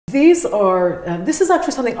These are, this is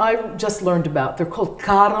actually something I just learned about. They're called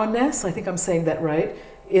karones, I think I'm saying that right,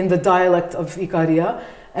 in the dialect of Ikaria.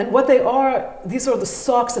 And what they are, these are the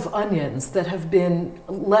stalks of onions that have been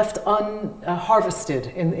left unharvested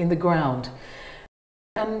in the ground.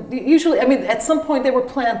 And usually, I mean, at some point they were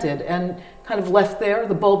planted and kind of left there.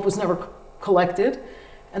 The bulb was never collected.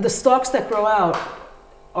 And the stalks that grow out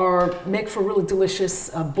make for really delicious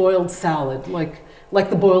boiled salad, like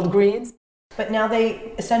the boiled greens. But now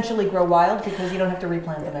they essentially grow wild because you don't have to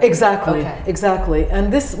replant them. Exactly, okay. Exactly.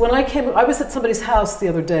 And this, when I was at somebody's house the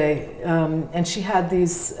other day, and she had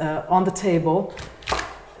these on the table,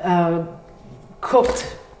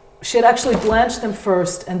 cooked. She had actually blanched them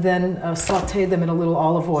first and then sauteed them in a little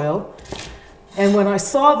olive oil. And when I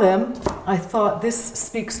saw them, I thought, this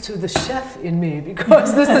speaks to the chef in me,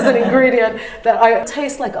 because this is an ingredient that I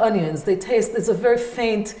taste like onions. There's a very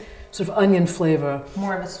faint sort of onion flavor.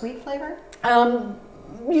 More of a sweet flavor? Yeah,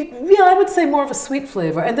 I would say more of a sweet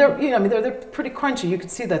flavor. And they're pretty crunchy. You can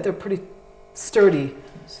see that. They're pretty sturdy.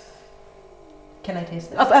 Can I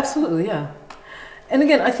taste it? Absolutely, yeah. And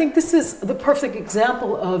again, I think this is the perfect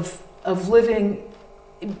example of living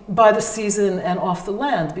by the season and off the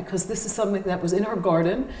land, because this is something that was in her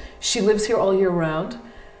garden. She lives here all year round.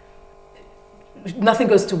 Nothing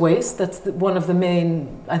goes to waste. That's one of the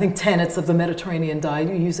main, I think, tenets of the Mediterranean diet.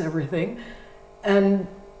 You use everything. And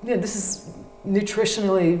this is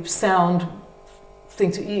nutritionally sound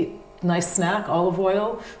thing to eat. Nice snack, olive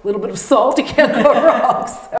oil, a little bit of salt. You can't go wrong.